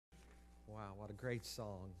What a great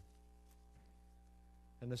song.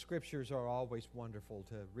 And the Scriptures are always wonderful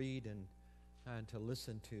to read and to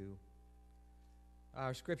listen to.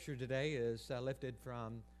 Our Scripture today is lifted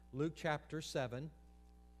from Luke chapter 7,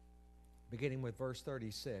 beginning with verse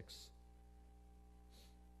 36.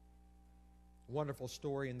 Wonderful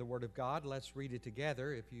story in the Word of God. Let's read it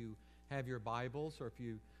together. If you have your Bibles, or if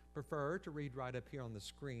you prefer to read right up here on the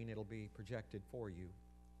screen, it'll be projected for you.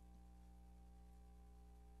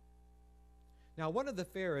 Now, one of the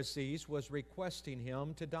Pharisees was requesting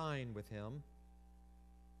him to dine with him,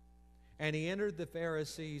 and he entered the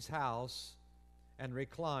Pharisee's house and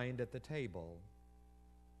reclined at the table.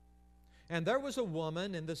 And there was a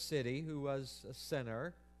woman in the city who was a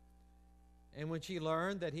sinner, and when she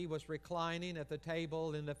learned that he was reclining at the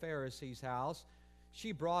table in the Pharisee's house,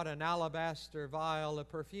 she brought an alabaster vial of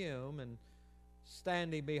perfume, and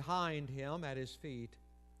standing behind him at his feet,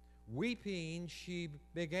 weeping, she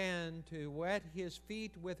began to wet his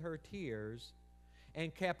feet with her tears,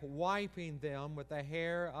 and kept wiping them with the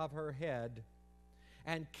hair of her head,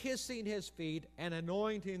 and kissing his feet and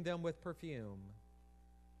anointing them with perfume.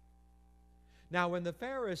 Now when the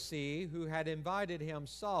Pharisee who had invited him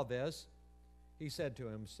saw this, he said to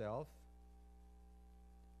himself,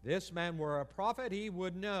 "This man were a prophet, he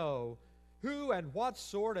would know who and what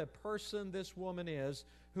sort of person this woman is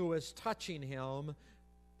who is touching him,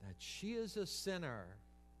 that she is a sinner."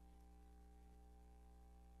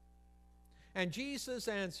 And Jesus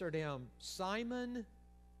answered him, "Simon,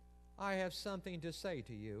 I have something to say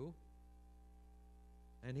to you."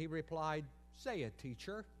 And he replied, "Say it,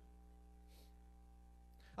 teacher."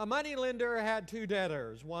 A moneylender had two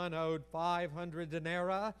debtors. One owed 500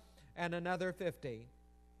 denarii and another 50.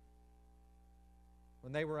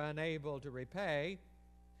 When they were unable to repay,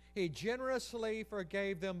 he generously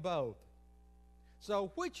forgave them both. So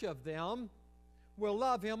which of them will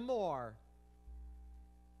love him more?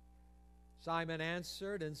 Simon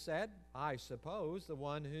answered and said, "I suppose the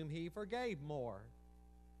one whom he forgave more."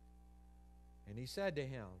 And he said to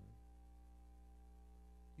him,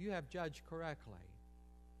 "You have judged correctly."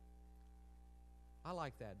 I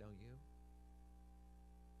like that, don't you?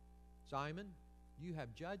 Simon, you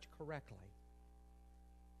have judged correctly.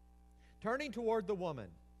 Turning toward the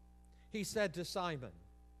woman, he said to Simon,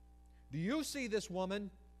 "Do you see this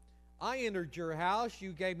woman? I entered your house.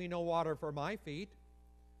 You gave me no water for my feet,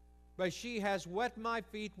 but she has wet my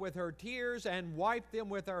feet with her tears and wiped them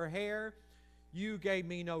with her hair. You gave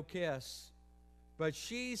me no kiss, but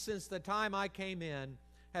she, since the time I came in,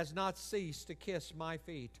 has not ceased to kiss my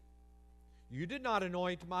feet. You did not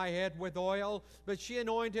anoint my head with oil, but she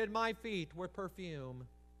anointed my feet with perfume.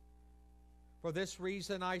 For this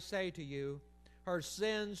reason I say to you, her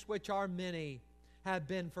sins, which are many, have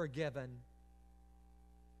been forgiven.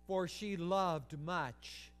 For she loved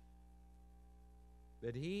much.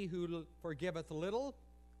 But he who forgiveth little,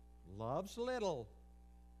 loves little."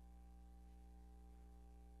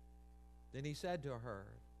 Then he said to her,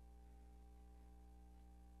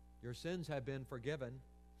 "Your sins have been forgiven."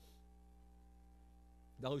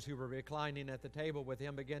 Those who were reclining at the table with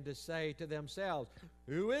him began to say to themselves,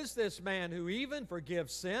 "Who is this man who even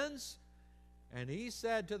forgives sins?" And he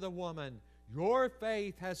said to the woman, "Your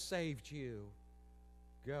faith has saved you.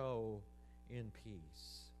 Go in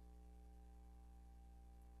peace."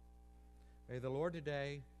 May the Lord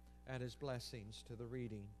today add his blessings to the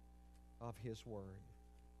reading of his word.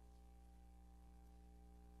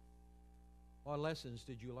 What lessons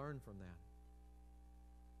did you learn from that?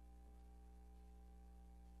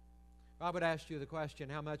 I would ask you the question,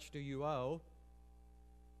 how much do you owe?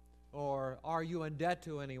 Or are you in debt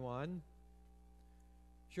to anyone?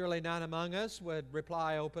 Surely none among us would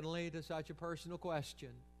reply openly to such a personal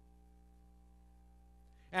question.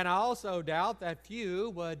 And I also doubt that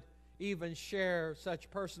few would even share such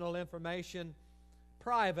personal information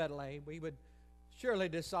privately. We would surely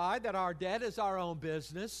decide that our debt is our own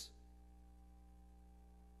business.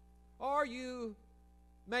 Or you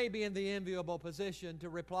may be in the enviable position to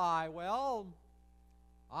reply, "Well,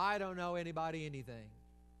 I don't owe anybody anything.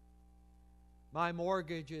 My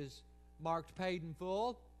mortgage is marked paid in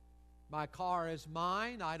full. My car is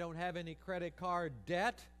mine. I don't have any credit card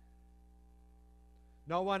debt.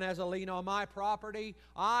 No one has a lien on my property.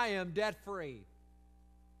 I am debt-free."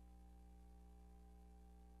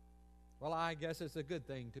 Well, I guess it's a good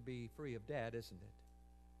thing to be free of debt, isn't it?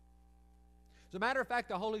 As a matter of fact,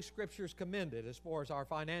 the Holy Scriptures commend it as far as our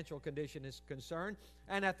financial condition is concerned.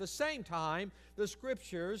 And at the same time, the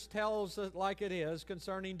Scriptures tells it like it is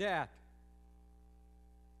concerning death.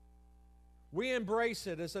 We embrace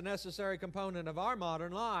it as a necessary component of our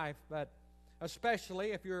modern life, but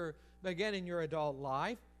especially if you're beginning your adult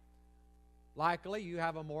life, Likely you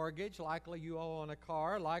have a mortgage. Likely you owe on a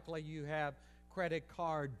car. Likely you have credit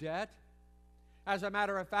card debt. As a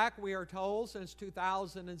matter of fact, we are told since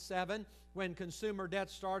 2007, when consumer debt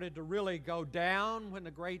started to really go down, when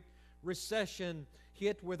the Great Recession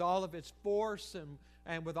hit with all of its force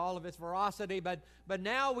and with all of its ferocity, but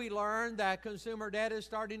now we learn that consumer debt is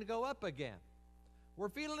starting to go up again. We're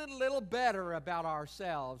feeling a little better about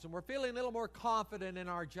ourselves, and we're feeling a little more confident in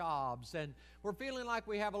our jobs, and we're feeling like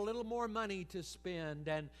we have a little more money to spend.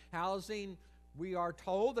 And housing, we are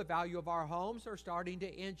told the value of our homes are starting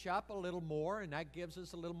to inch up a little more, and that gives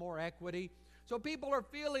us a little more equity. So people are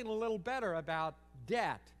feeling a little better about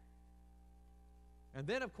debt. And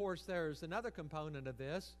then, of course, there's another component of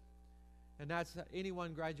this, and that's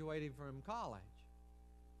anyone graduating from college.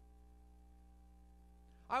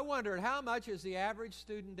 I wondered, how much is the average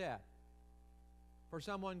student debt for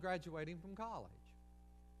someone graduating from college?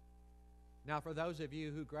 Now, for those of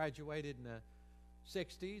you who graduated in the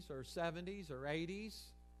 60s or 70s or 80s,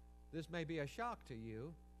 this may be a shock to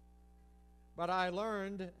you. But I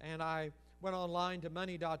learned, and I went online to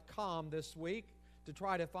money.com this week to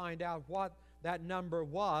try to find out what that number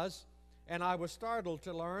was, and I was startled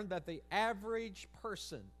to learn that the average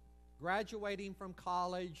person graduating from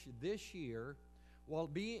college this year will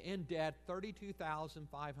be in debt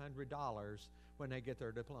 $32,500 when they get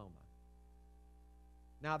their diploma.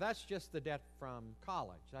 Now, that's just the debt from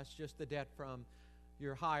college. That's just the debt from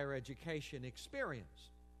your higher education experience.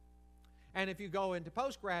 And if you go into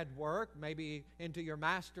postgrad work, maybe into your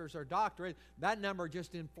master's or doctorate, that number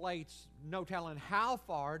just inflates, no telling how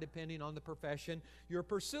far, depending on the profession you're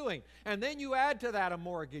pursuing. And then you add to that a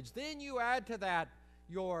mortgage. Then you add to that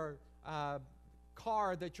your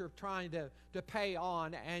car that you're trying to pay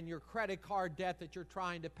on, and your credit card debt that you're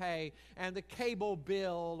trying to pay, and the cable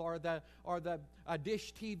bill or the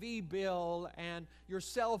dish TV bill, and your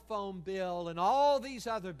cell phone bill, and all these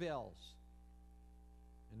other bills.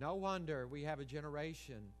 And no wonder we have a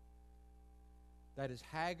generation that is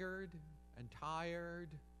haggard and tired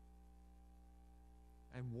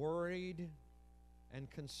and worried and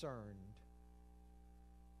concerned.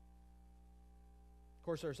 Of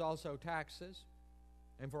course, there's also taxes.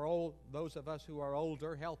 And for those of us who are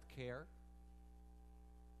older, health care.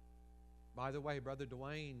 By the way, Brother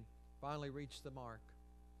Dwayne finally reached the mark.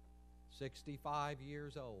 65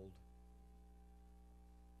 years old.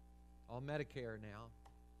 On Medicare now.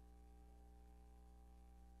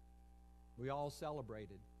 We all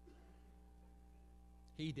celebrated.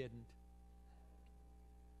 He didn't.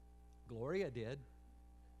 Gloria did.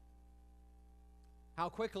 How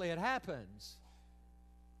quickly it happens.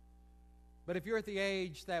 But if you're at the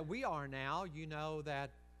age that we are now, you know that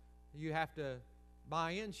you have to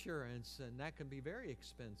buy insurance, and that can be very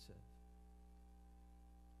expensive.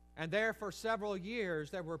 And there for several years,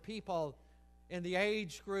 there were people in the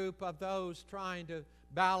age group of those trying to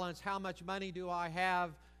balance how much money do I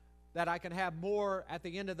have that I can have more at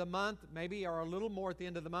the end of the month, maybe, or a little more at the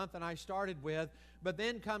end of the month than I started with. But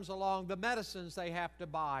then comes along the medicines they have to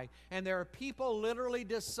buy. And there are people literally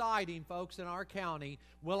deciding, folks, in our county,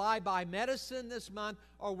 will I buy medicine this month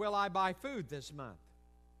or will I buy food this month?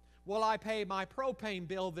 Will I pay my propane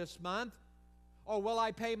bill this month or will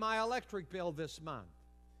I pay my electric bill this month?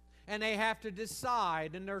 And they have to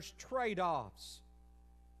decide, and there's trade-offs.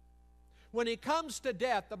 When it comes to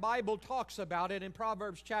death, the Bible talks about it in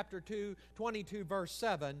Proverbs chapter 2, 22, verse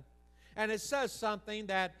 7. And it says something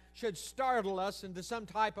that should startle us into some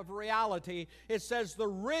type of reality. It says, the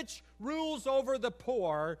rich rules over the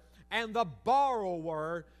poor, and the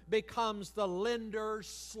borrower becomes the lender's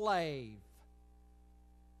slave.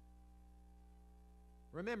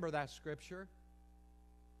 Remember that scripture,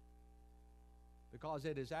 because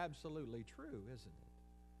it is absolutely true, isn't it?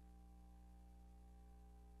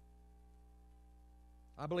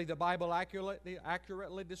 I believe the Bible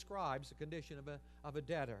accurately describes the condition of a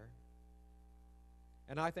debtor.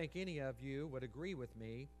 And I think any of you would agree with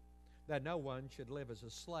me that no one should live as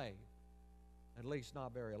a slave, at least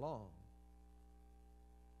not very long.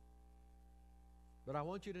 But I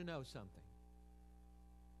want you to know something.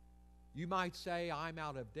 You might say, I'm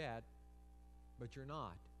out of debt, but you're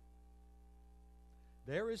not.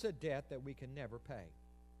 There is a debt that we can never pay.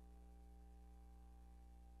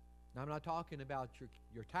 Now, I'm not talking about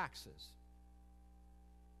your taxes.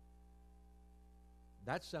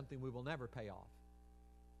 That's something we will never pay off.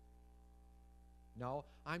 No,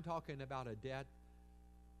 I'm talking about a debt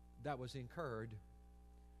that was incurred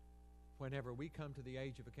whenever we come to the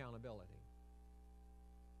age of accountability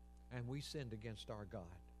and we sinned against our God.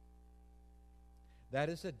 That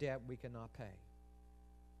is a debt we cannot pay.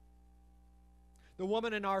 The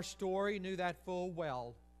woman in our story knew that full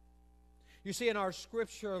well. You see, in our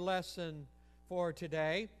scripture lesson for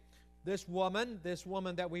today, this woman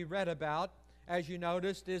that we read about, as you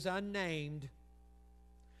noticed, is unnamed.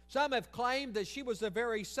 Some have claimed that she was the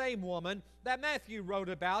very same woman that Matthew wrote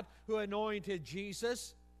about who anointed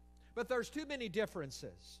Jesus, but there's too many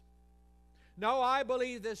differences. No, I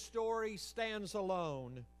believe this story stands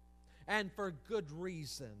alone, and for good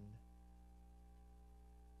reason.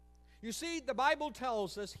 You see, the Bible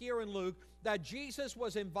tells us here in Luke that Jesus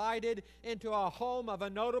was invited into a home of a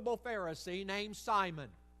notable Pharisee named Simon.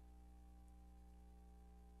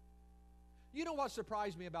 You know what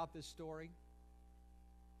surprised me about this story?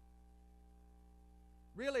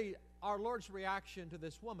 Really, our Lord's reaction to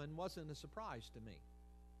this woman wasn't a surprise to me.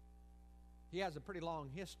 He has a pretty long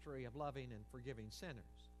history of loving and forgiving sinners.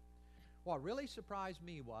 What really surprised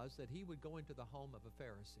me was that He would go into the home of a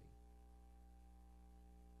Pharisee.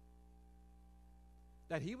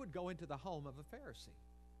 That He would go into the home of a Pharisee.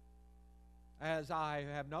 As I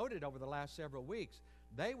have noted over the last several weeks,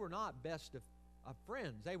 they were not best of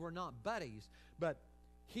friends. They were not buddies. But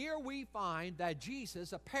here we find that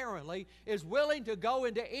Jesus apparently is willing to go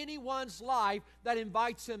into anyone's life that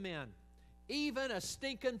invites Him in, even a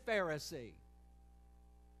stinking Pharisee.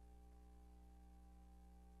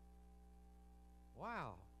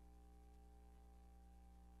 Wow.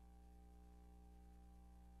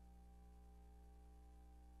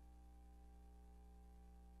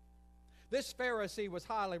 This Pharisee was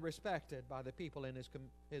highly respected by the people in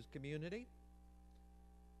his community.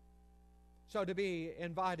 So to be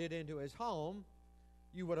invited into his home,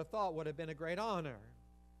 you would have thought would have been a great honor.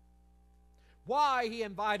 Why he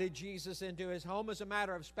invited Jesus into his home is a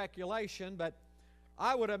matter of speculation, but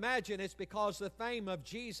I would imagine it's because the fame of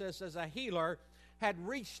Jesus as a healer had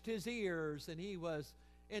reached his ears, and he was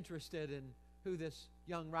interested in who this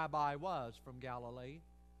young rabbi was from Galilee.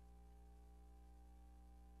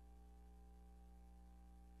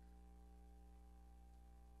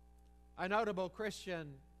 A notable Christian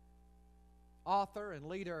author and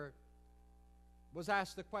leader was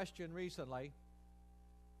asked the question recently.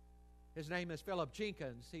 His name is Philip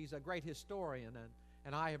Jenkins. He's a great historian,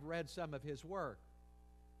 and I have read some of his work.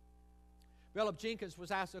 Philip Jenkins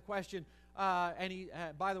was asked a question, and he,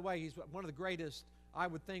 by the way, he's one of the greatest, I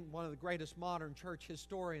would think, one of the greatest modern church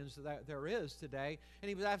historians that there is today. And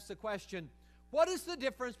he was asked the question, what is the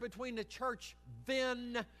difference between the church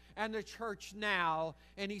then and the church now?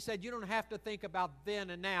 And he said, you don't have to think about then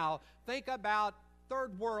and now. Think about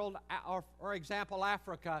third world, or example,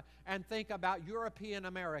 Africa, and think about European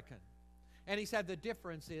American. And he said the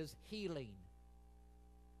difference is healing.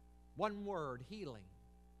 One word, healing.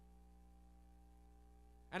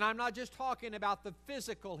 And I'm not just talking about the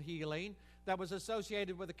physical healing that was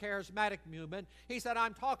associated with the charismatic movement. He said,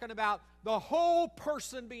 I'm talking about the whole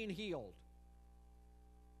person being healed.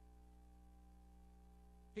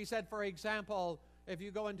 He said, for example, if you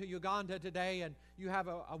go into Uganda today and you have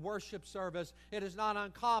a worship service, it is not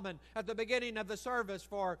uncommon at the beginning of the service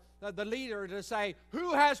for the leader to say,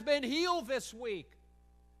 who has been healed this week?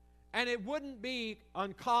 And it wouldn't be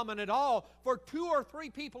uncommon at all for 2 or 3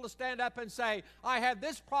 people to stand up and say, I have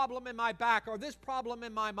this problem in my back, or this problem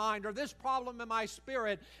in my mind, or this problem in my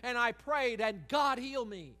spirit, and I prayed and God healed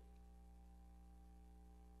me.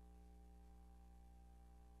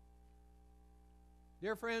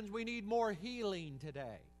 Dear friends, we need more healing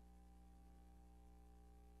today.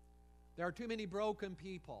 There are too many broken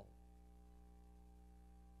people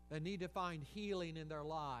that need to find healing in their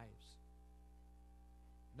lives.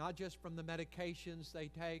 Not just from the medications they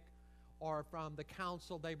take or from the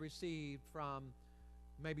counsel they received from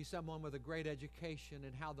maybe someone with a great education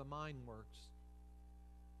and how the mind works.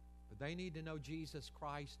 But they need to know Jesus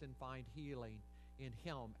Christ and find healing in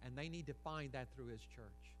Him, and they need to find that through His church.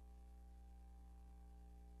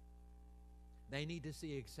 They need to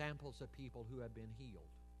see examples of people who have been healed.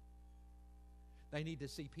 They need to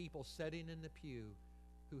see people sitting in the pew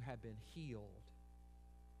who have been healed.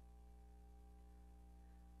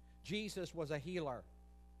 Jesus was a healer.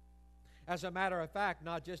 As a matter of fact,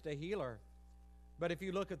 not just a healer, but if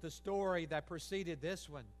you look at the story that preceded this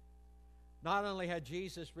one, not only had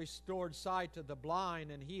Jesus restored sight to the blind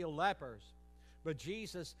and healed lepers, but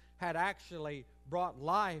Jesus had actually brought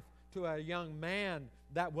life to a young man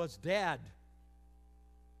that was dead.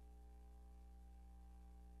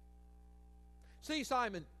 See,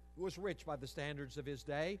 Simon was rich by the standards of his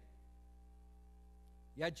day,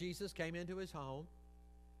 yet Jesus came into his home.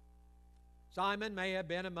 Simon may have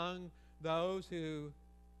been among those who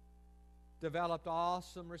developed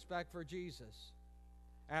awesome respect for Jesus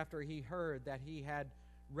after he heard that he had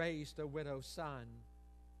raised a widow's son.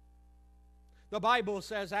 The Bible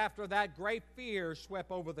says after that, great fear swept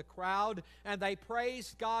over the crowd, and they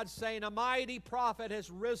praised God, saying, "A mighty prophet has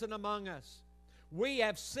risen among us. We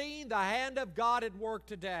have seen the hand of God at work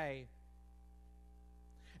today."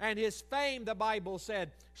 And his fame, the Bible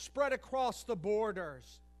said, spread across the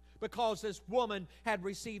borders because this woman had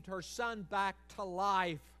received her son back to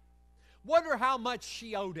life. Wonder how much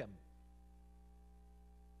she owed him.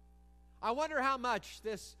 I wonder how much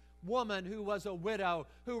this woman who was a widow,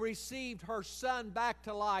 who received her son back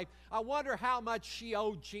to life, I wonder how much she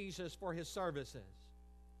owed Jesus for his services.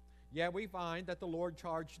 Yet we find that the Lord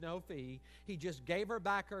charged no fee. He just gave her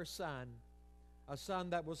back her son, a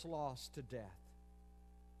son that was lost to death.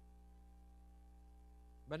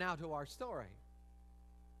 But now to our story.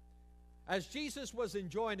 As Jesus was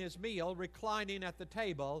enjoying his meal, reclining at the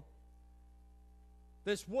table,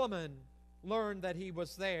 this woman learned that he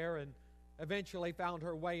was there and eventually found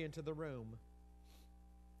her way into the room.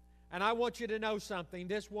 And I want you to know something.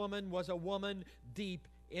 This woman was a woman deep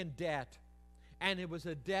in debt, and it was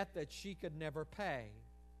a debt that she could never pay.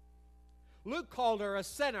 Luke called her a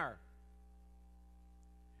sinner.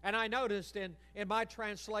 And I noticed in my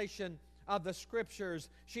translation of the Scriptures,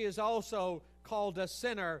 she is also called a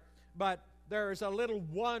sinner, but there is a little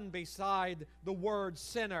one beside the word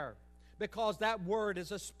sinner, because that word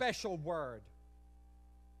is a special word.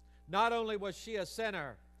 Not only was she a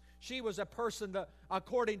sinner, she was a person that,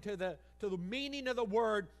 according to the meaning of the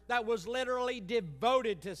word, that was literally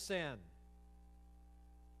devoted to sin.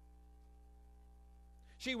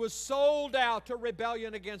 She was sold out to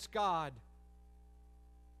rebellion against God.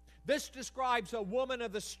 This describes a woman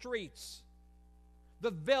of the streets,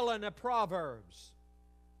 the villain of Proverbs.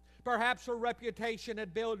 Perhaps her reputation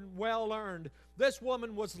had been well earned. This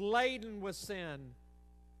woman was laden with sin.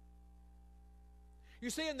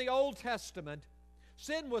 You see, in the Old Testament,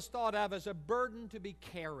 sin was thought of as a burden to be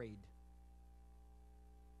carried.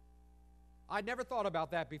 I'd never thought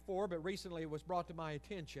about that before, but recently it was brought to my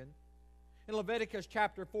attention. In Leviticus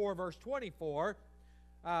chapter 4, verse 24,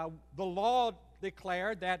 the law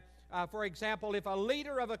declared that, for example, if a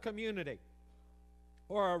leader of a community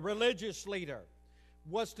or a religious leader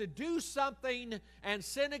was to do something and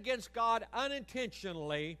sin against God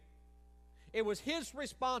unintentionally, it was his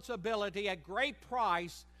responsibility at great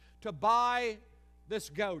price to buy this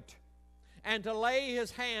goat and to lay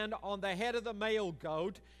his hand on the head of the male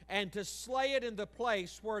goat and to slay it in the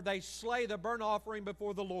place where they slay the burnt offering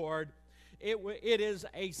before the Lord. It is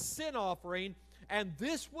a sin offering, and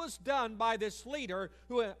this was done by this leader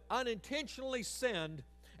who unintentionally sinned,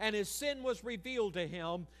 and his sin was revealed to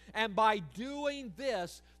him, and by doing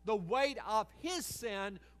this, the weight of his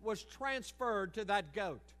sin was transferred to that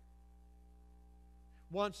goat.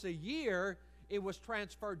 Once a year, it was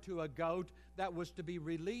transferred to a goat that was to be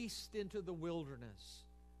released into the wilderness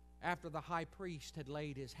after the high priest had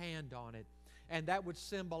laid his hand on it. And that would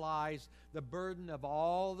symbolize the burden of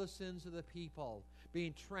all the sins of the people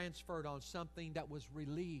being transferred on something that was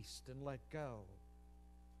released and let go.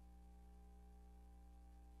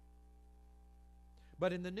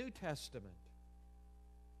 But in the New Testament,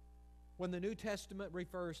 when the New Testament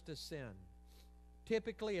refers to sin,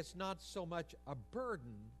 typically it's not so much a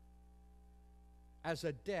burden as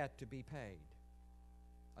a debt to be paid.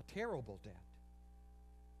 A terrible debt.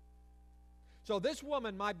 So this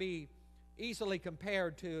woman might be easily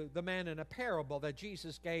compared to the man in a parable that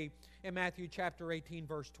Jesus gave in Matthew chapter 18,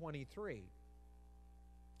 verse 23.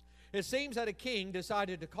 It seems that a king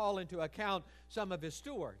decided to call into account some of his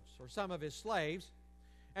stewards or some of his slaves,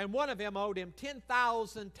 and one of them owed him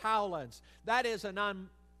 10,000 talents. That is an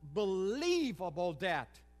unbelievable debt,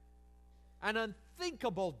 an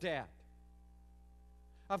unthinkable debt.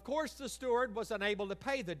 Of course, the steward was unable to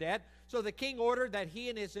pay the debt, so the king ordered that he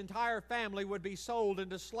and his entire family would be sold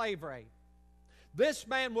into slavery. This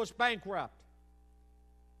man was bankrupt.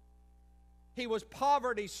 He was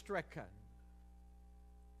poverty-stricken.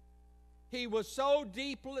 He was so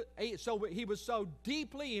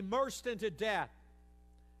deeply immersed into debt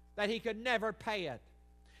that he could never pay it.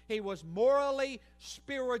 He was morally,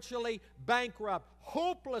 spiritually bankrupt,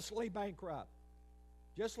 hopelessly bankrupt,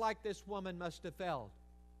 just like this woman must have felt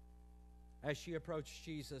as she approached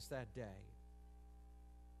Jesus that day.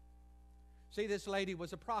 See, this lady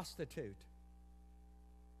was a prostitute.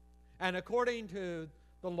 And according to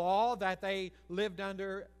the law that they lived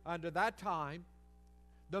under that time,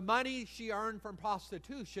 the money she earned from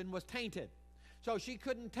prostitution was tainted. So she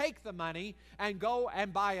couldn't take the money and go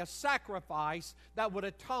and buy a sacrifice that would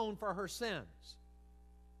atone for her sins.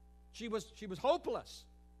 She was hopeless.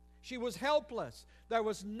 She was helpless. There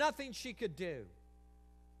was nothing she could do.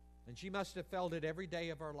 And she must have felt it every day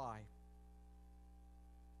of her life.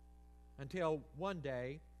 until one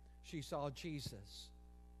day she saw Jesus.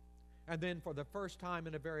 And then for the first time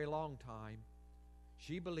in a very long time,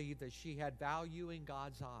 she believed that she had value in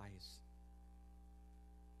God's eyes.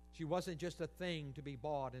 She wasn't just a thing to be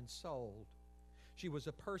bought and sold. She was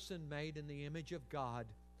a person made in the image of God,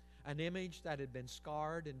 an image that had been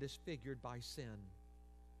scarred and disfigured by sin.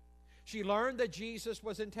 She learned that Jesus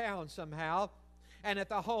was in town somehow and at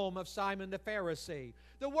the home of Simon the Pharisee.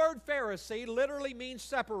 The word Pharisee literally means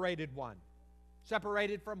separated one.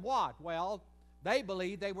 Separated from what? Well, they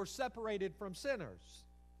believed they were separated from sinners.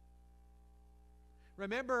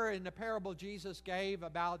 Remember in the parable Jesus gave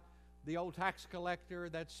about the old tax collector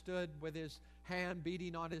that stood with his hand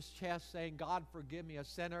beating on his chest saying, God, forgive me, a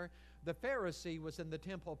sinner? The Pharisee was in the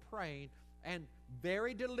temple praying, and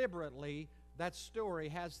very deliberately that story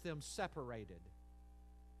has them separated.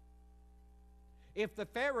 If the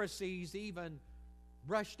Pharisees even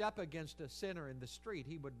brushed up against a sinner in the street,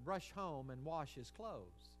 he would rush home and wash his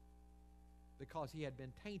clothes because he had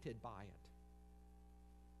been tainted by it.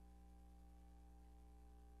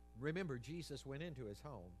 Remember, Jesus went into his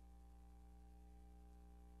home.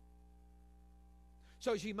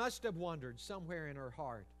 So she must have wondered somewhere in her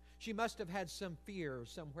heart. She must have had some fear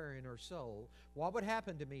somewhere in her soul. What would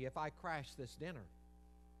happen to me if I crashed this dinner?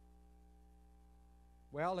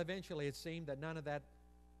 Well, eventually it seemed that none of that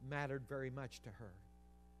mattered very much to her.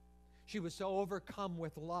 She was so overcome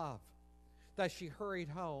with love that she hurried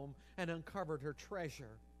home and uncovered her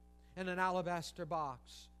treasure in an alabaster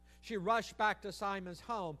box. She rushed back to Simon's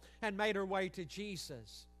home and made her way to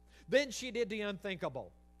Jesus. Then she did the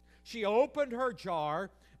unthinkable. She opened her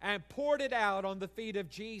jar and poured it out on the feet of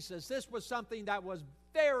Jesus. This was something that was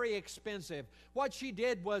very expensive. What she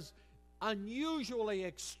did was unusually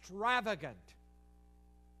extravagant.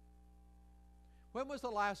 When was the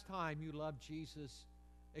last time you loved Jesus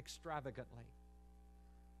extravagantly?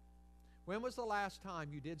 When was the last time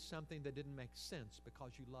you did something that didn't make sense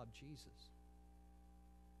because you loved Jesus?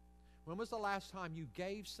 When was the last time you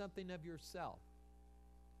gave something of yourself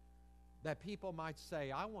that people might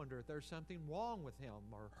say, I wonder if there's something wrong with him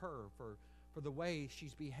or her for the way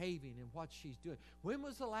she's behaving and what she's doing? When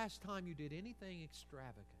was the last time you did anything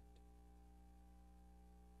extravagant?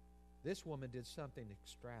 This woman did something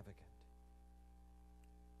extravagant.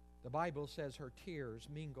 The Bible says her tears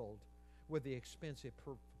mingled with the expensive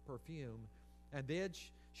perfume, and then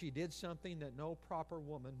she did something that no proper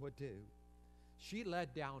woman would do. She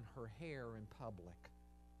let down her hair in public.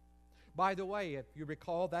 By the way, if you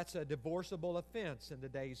recall, that's a divorceable offense in the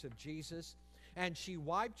days of Jesus. And she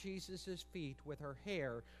wiped Jesus' feet with her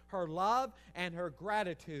hair. Her love and her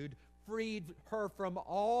gratitude freed her from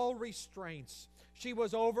all restraints. She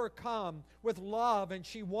was overcome with love and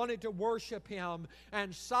she wanted to worship him.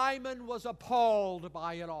 And Simon was appalled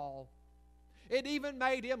by it all. It even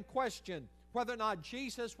made him question whether or not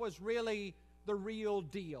Jesus was really the real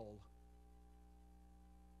deal.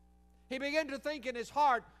 He began to think in his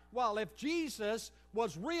heart, well, if Jesus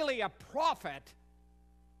was really a prophet,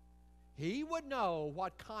 he would know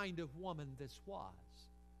what kind of woman this was.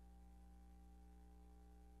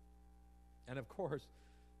 And of course,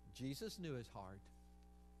 Jesus knew his heart.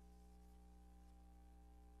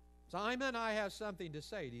 Simon, I have something to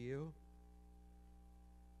say to you.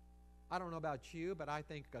 I don't know about you, but I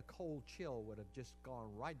think a cold chill would have just gone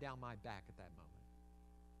right down my back at that moment.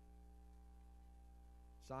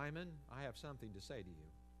 Simon, I have something to say to you.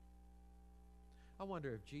 I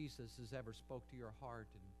wonder if Jesus has ever spoke to your heart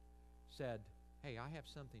and said, hey, I have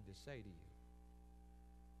something to say to you.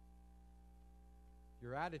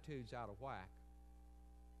 Your attitude's out of whack.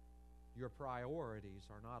 Your priorities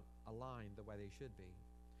are not aligned the way they should be.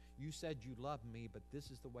 You said you love me, but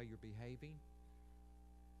this is the way you're behaving.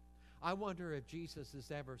 I wonder if Jesus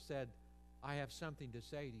has ever said, I have something to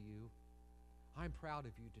say to you. I'm proud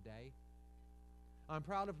of you today. I'm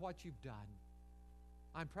proud of what you've done.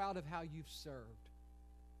 I'm proud of how you've served.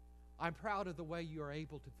 I'm proud of the way you are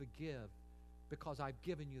able to forgive because I've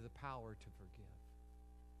given you the power to forgive.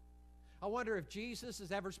 I wonder if Jesus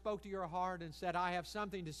has ever spoke to your heart and said, I have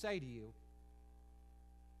something to say to you.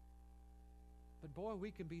 But boy, we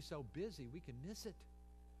can be so busy, we can miss it.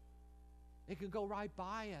 It can go right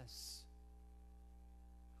by us.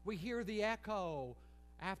 We hear the echo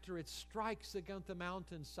after it strikes against the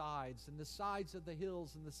mountainsides and the sides of the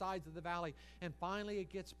hills and the sides of the valley, and finally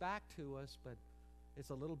it gets back to us, but it's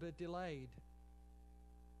a little bit delayed.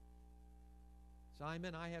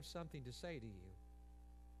 Simon, I have something to say to you.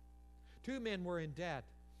 2 men were in debt.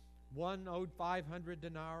 One owed 500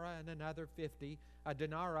 denarii and another 50. A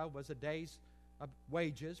denarii was a day's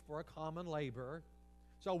wages for a common laborer.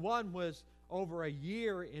 So one was over a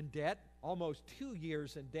year in debt, almost 2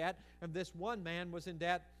 years in debt, and this one man was in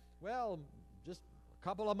debt, well, just a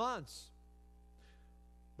couple of months.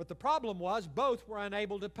 But the problem was both were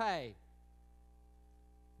unable to pay.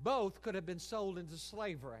 Both could have been sold into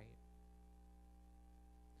slavery.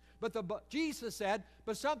 But Jesus said,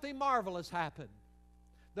 but something marvelous happened.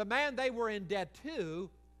 The man they were in debt to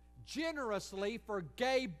generously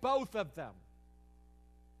forgave both of them.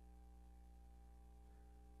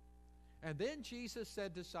 And then Jesus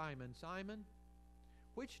said to Simon, Simon,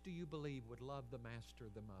 which do you believe would love the master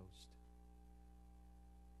the most?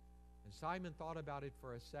 And Simon thought about it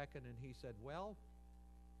for a second, and he said, well,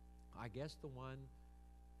 I guess the one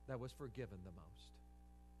that was forgiven the most.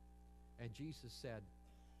 And Jesus said,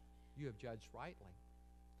 you have judged rightly.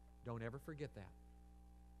 Don't ever forget that.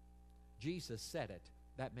 Jesus said it.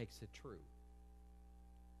 That makes it true.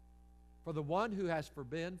 For the one who has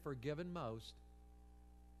been forgiven most,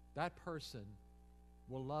 that person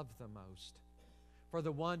will love the most. For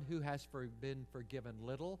the one who has been forgiven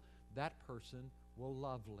little, that person will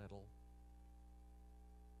love little.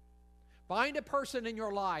 Find a person in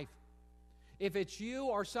your life, if it's you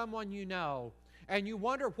or someone you know, and you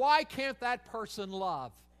wonder, why can't that person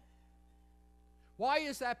love? Why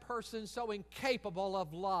is that person so incapable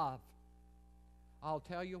of love? I'll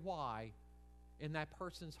tell you why. In that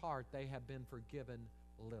person's heart, they have been forgiven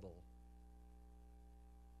little.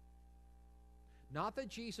 Not that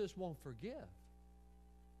Jesus won't forgive,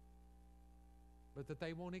 but that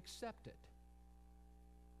they won't accept it.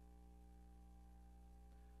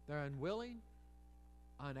 They're unwilling,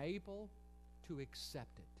 unable to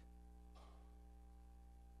accept it.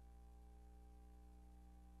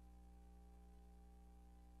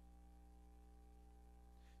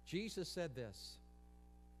 Jesus said this,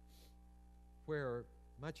 where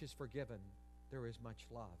much is forgiven, there is much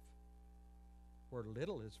love. Where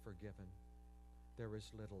little is forgiven, there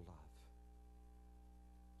is little love.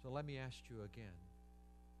 So let me ask you again,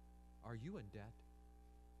 are you in debt?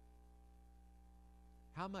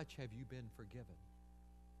 How much have you been forgiven?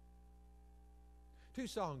 2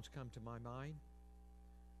 songs come to my mind.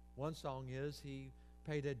 One song is, he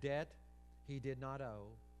paid a debt he did not owe.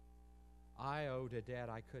 I owed a debt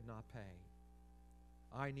I could not pay.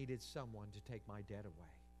 I needed someone to take my debt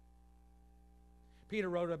away. Peter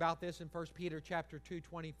wrote about this in 1 Peter chapter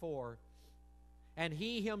 2:24. And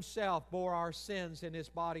he himself bore our sins in his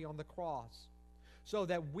body on the cross, so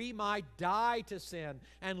that we might die to sin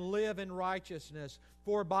and live in righteousness.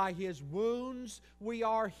 For by his wounds we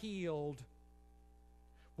are healed.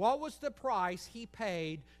 What was the price he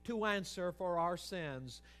paid to answer for our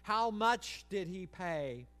sins? How much did he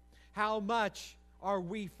pay? How much are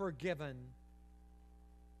we forgiven?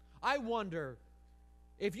 I wonder,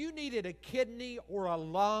 if you needed a kidney or a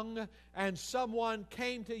lung and someone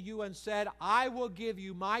came to you and said, I will give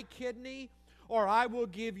you my kidney or I will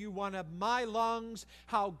give you one of my lungs,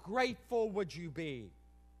 how grateful would you be?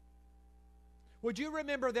 Would you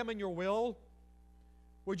remember them in your will?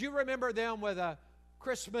 Would you remember them with a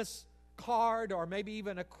Christmas card or maybe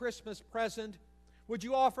even a Christmas present? Would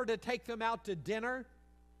you offer to take them out to dinner?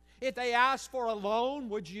 If they asked for a loan,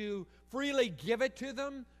 would you freely give it to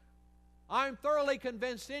them? I'm thoroughly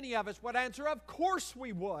convinced any of us would answer, of course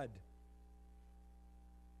we would.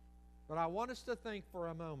 But I want us to think for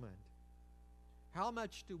a moment, how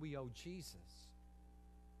much do we owe Jesus?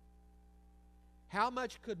 How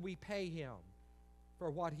much could we pay him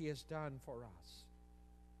for what he has done for us?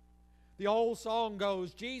 The old song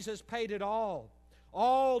goes, Jesus paid it all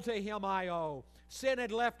to him I owe. Sin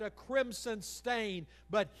had left a crimson stain,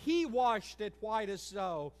 but he washed it white as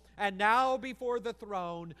snow. And now before the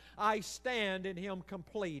throne I stand in him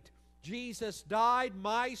complete. Jesus died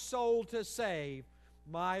my soul to save.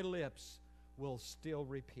 My lips will still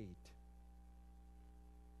repeat.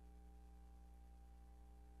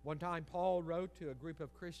 One time Paul wrote to a group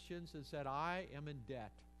of Christians and said, I am in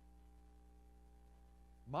debt.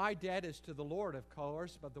 My debt is to the Lord, of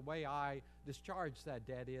course, but the way I discharge that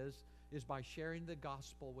debt is by sharing the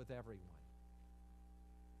gospel with everyone.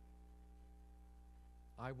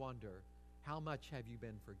 I wonder, how much have you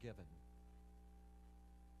been forgiven?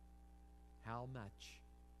 How much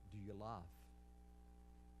do you love?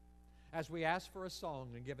 As we ask for a song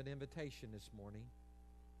and give an invitation this morning,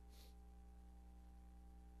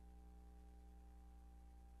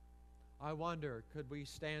 I wonder, could we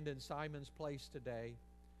stand in Simon's place today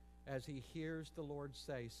as he hears the Lord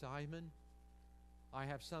say, Simon, I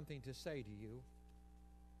have something to say to you.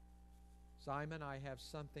 Simon, I have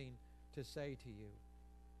something to say to you.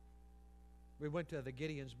 We went to the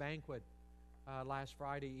Gideon's banquet last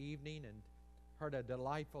Friday evening and heard a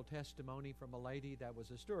delightful testimony from a lady that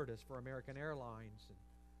was a stewardess for American Airlines.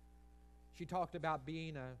 She talked about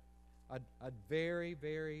being a very,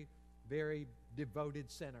 very, very devoted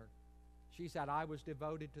sinner. She said, I was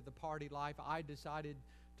devoted to the party life. I decided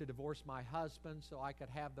to divorce my husband so I could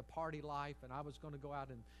have the party life, and I was going to go out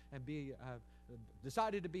and be,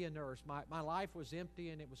 decided to be a nurse. My life was empty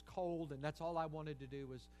and it was cold, and that's all I wanted to do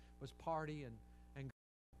was party and go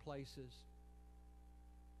places.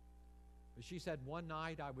 But she said, one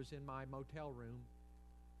night I was in my motel room,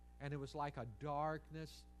 and it was like a darkness,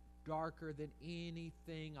 darker than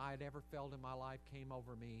anything I had ever felt in my life, came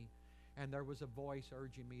over me, and there was a voice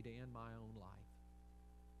urging me to end my own life.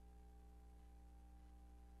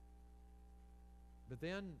 But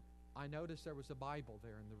then I noticed there was a Bible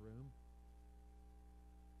there in the room.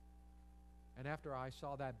 And after I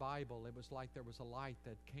saw that Bible, it was like there was a light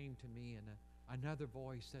that came to me, and another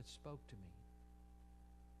voice that spoke to me.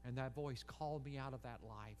 And that voice called me out of that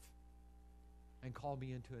life and called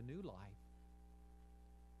me into a new life.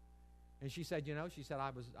 And she said, I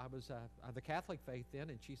was the Catholic faith then,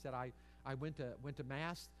 and she said I went to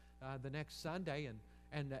Mass the next Sunday,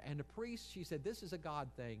 and the priest, she said, this is a God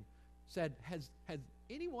thing, said, has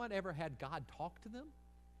anyone ever had God talk to them?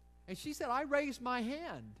 And she said, I raised my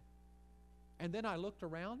hand. And then I looked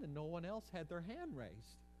around and no one else had their hand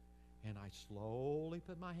raised. And I slowly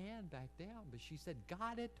put my hand back down. But she said,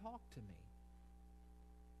 God had talked to me.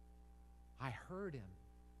 I heard him.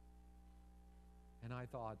 And I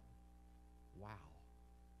thought, wow.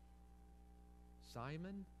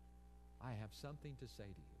 Simon, I have something to say to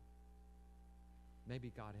you.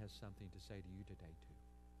 Maybe God has something to say to you today too.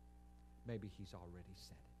 Maybe he's already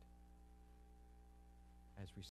said it. As we